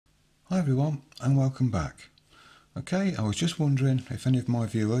Hi everyone and welcome back. Okay, I was just wondering if any of my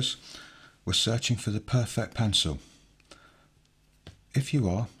viewers were searching for the perfect pencil. If you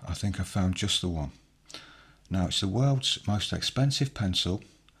are, I think I found just the one. Now it's the world's most expensive pencil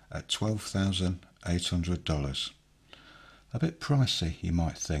at $12,800. A bit pricey you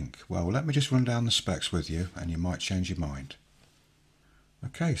might think. Well, let me just run down the specs with you and you might change your mind.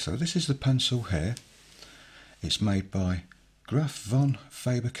 Okay, so this is the pencil here. It's made by Graf von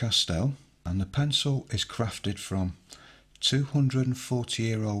Faber Castell, and the pencil is crafted from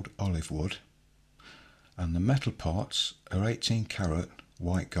 240-year-old olive wood, and the metal parts are 18 karat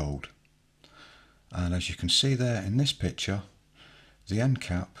white gold. And as you can see there in this picture, the end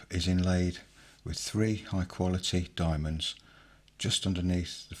cap is inlaid with 3 high quality diamonds just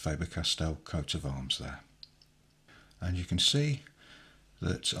underneath the Faber Castell coat of arms there. And you can see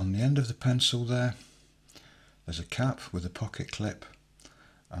that on the end of the pencil there's a cap with a pocket clip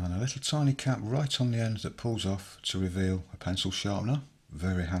and a little tiny cap right on the end that pulls off to reveal a pencil sharpener,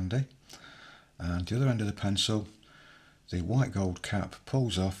 very handy. And the other end of the pencil, the white gold cap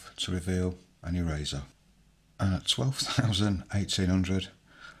pulls off to reveal an eraser. And at 12,800,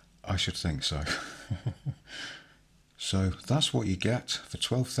 I should think so. So that's what you get for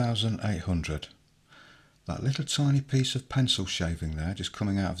 12,800. That little tiny piece of pencil shaving there just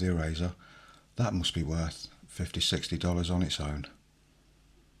coming out of the eraser, that must be worth $50–60 on its own.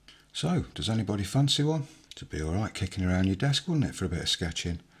 So, does anybody fancy one? It'd be alright kicking around your desk, wouldn't it, for a bit of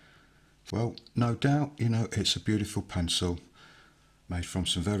sketching? Well, no doubt, you know, it's a beautiful pencil made from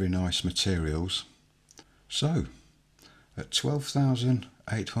some very nice materials. So, at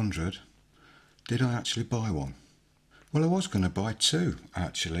 12,800, did I actually buy one? Well, I was going to buy 2,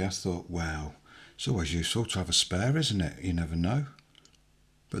 actually. I thought, well, it's always useful to have a spare, isn't it? You never know.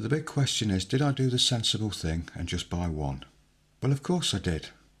 But the big question is, did I do the sensible thing and just buy one? Well, of course I did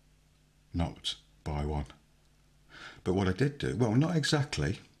not buy one. But what I did do, well, not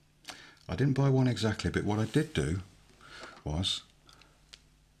exactly. I didn't buy one exactly, but what I did do was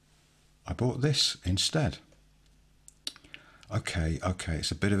I bought this instead. Okay,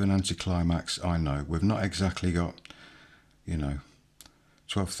 it's a bit of an anticlimax, I know. We've not exactly got, you know,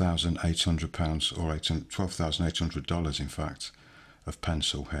 £12,800 or $12,800 in fact of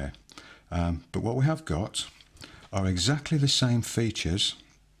pencil here, but what we have got are exactly the same features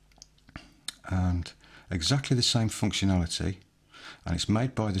and exactly the same functionality, and it's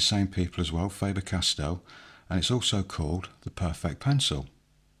made by the same people as well, Faber Castell, and it's also called the Perfect Pencil.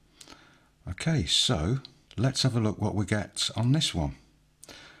 Okay, so let's have a look what we get on this one.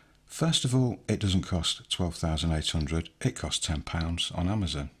 First of all, it doesn't cost 12,800, it costs £10 on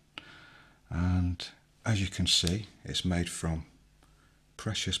Amazon, and as you can see, it's made from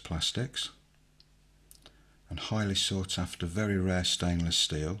precious plastics and highly sought after very rare stainless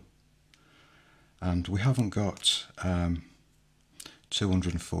steel, and we haven't got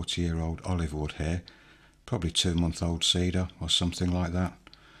 240-year-old olive wood here, probably 2-month-old cedar or something like that.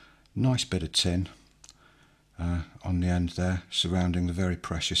 Nice bit of tin on the end there surrounding the very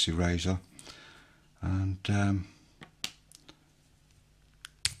precious eraser, and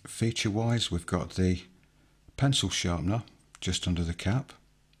feature wise we've got the pencil sharpener just under the cap,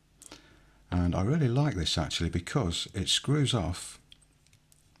 and I really like this actually because it screws off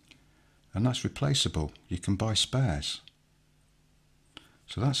and that's replaceable. You can buy spares,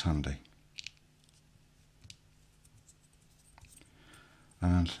 so that's handy.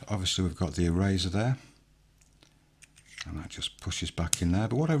 And obviously we've got the eraser there, and that just pushes back in there.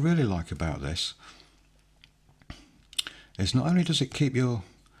 But what I really like about this is not only does it keep your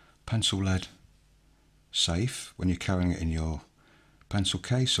pencil lead safe when you're carrying it in your pencil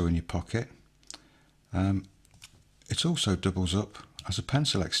case or in your pocket, it also doubles up as a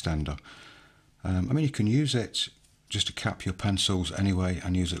pencil extender. I mean, you can use it just to cap your pencils anyway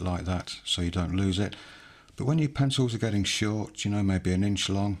and use it like that so you don't lose it. But when your pencils are getting short, you know, maybe an inch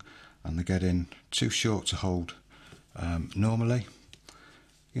long, and they're getting too short to hold normally,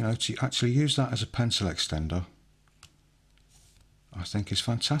 you know, to actually use that as a pencil extender, I think is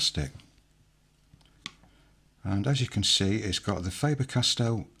fantastic. And as you can see, it's got the Faber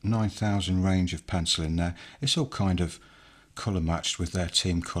Castell 9000 range of pencil in there. It's all kind of colour matched with their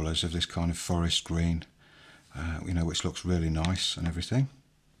team colours of this kind of forest green, you know, which looks really nice and everything.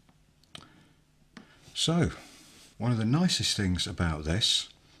 So, one of the nicest things about this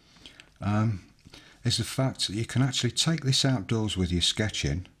is the fact that you can actually take this outdoors with you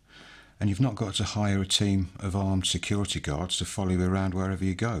sketching, and you've not got to hire a team of armed security guards to follow you around wherever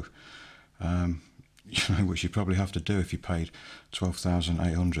you go. You know, which you probably have to do if you paid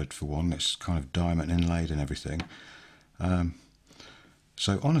 12,800 for one. It's kind of diamond inlaid and everything.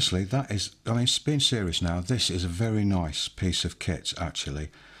 So honestly, that is, I mean, being serious now, this is a very nice piece of kit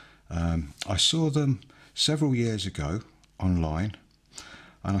actually. I saw them several years ago online,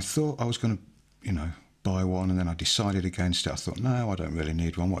 and I thought I was going to, you know, buy one, and then I decided against it. I thought, no, I don't really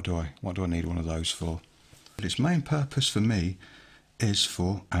need one. What do I need one of those for? But its main purpose for me is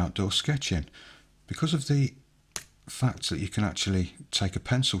for outdoor sketching, because of the fact that you can actually take a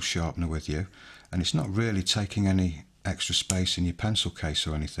pencil sharpener with you, and it's not really taking any extra space in your pencil case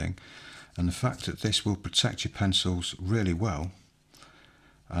or anything, and the fact that this will protect your pencils really well.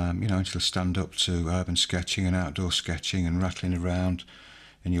 You know, it'll stand up to urban sketching and outdoor sketching and rattling around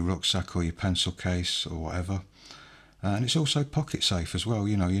in your rucksack or your pencil case or whatever. And it's also pocket safe as well.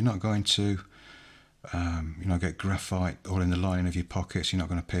 You know, you're not going to you know, get graphite all in the lining of your pockets. You're not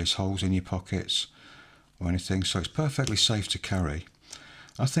going to pierce holes in your pockets or anything, so it's perfectly safe to carry.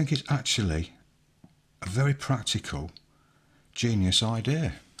 I think it's actually a very practical, genius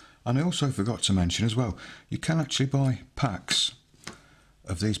idea. And I also forgot to mention as well, you can actually buy packs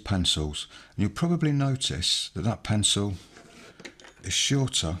of these pencils, and you'll probably notice that that pencil is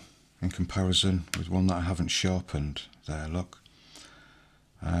shorter in comparison with one that I haven't sharpened there, look.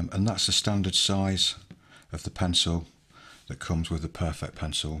 And that's the standard size of the pencil that comes with the Perfect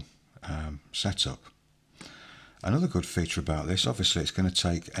Pencil setup. Another good feature about this, obviously it's going to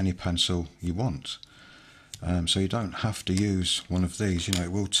take any pencil you want. So you don't have to use one of these, you know,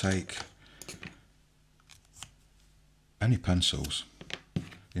 it will take any pencils,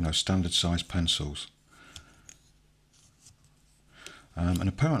 you know, standard size pencils. And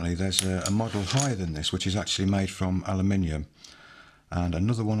apparently there's a model higher than this which is actually made from aluminium, and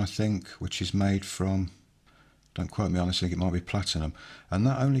another one I think which is made from, don't quote me on this, I think it might be platinum, and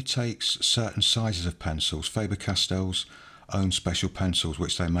that only takes certain sizes of pencils. Faber Castell's own special pencils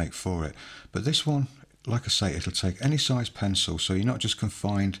which they make for it, but this one, like I say, it'll take any size pencil, so you're not just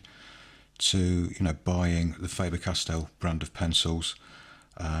confined to, you know, buying the Faber Castell brand of pencils.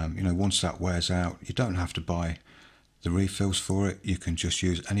 You know, once that wears out, you don't have to buy the refills for it. You can just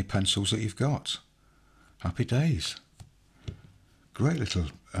use any pencils that you've got. Happy days. Great little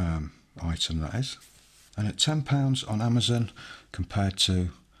item that is. And at £10 on Amazon compared to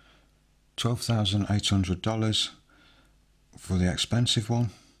 $12,800 for the expensive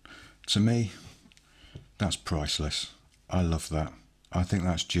one, to me, that's priceless. I love that. I think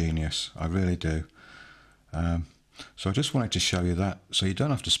that's genius. I really do. So I just wanted to show you that, so you don't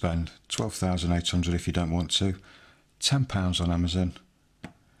have to spend $12,800 if you don't want to. £10 on Amazon.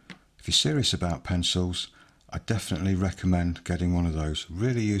 If you're serious about pencils, I definitely recommend getting one of those.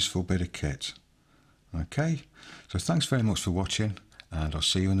 Really useful bit of kit. Okay, so thanks very much for watching, and I'll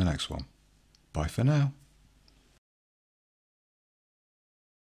see you in the next one. Bye for now.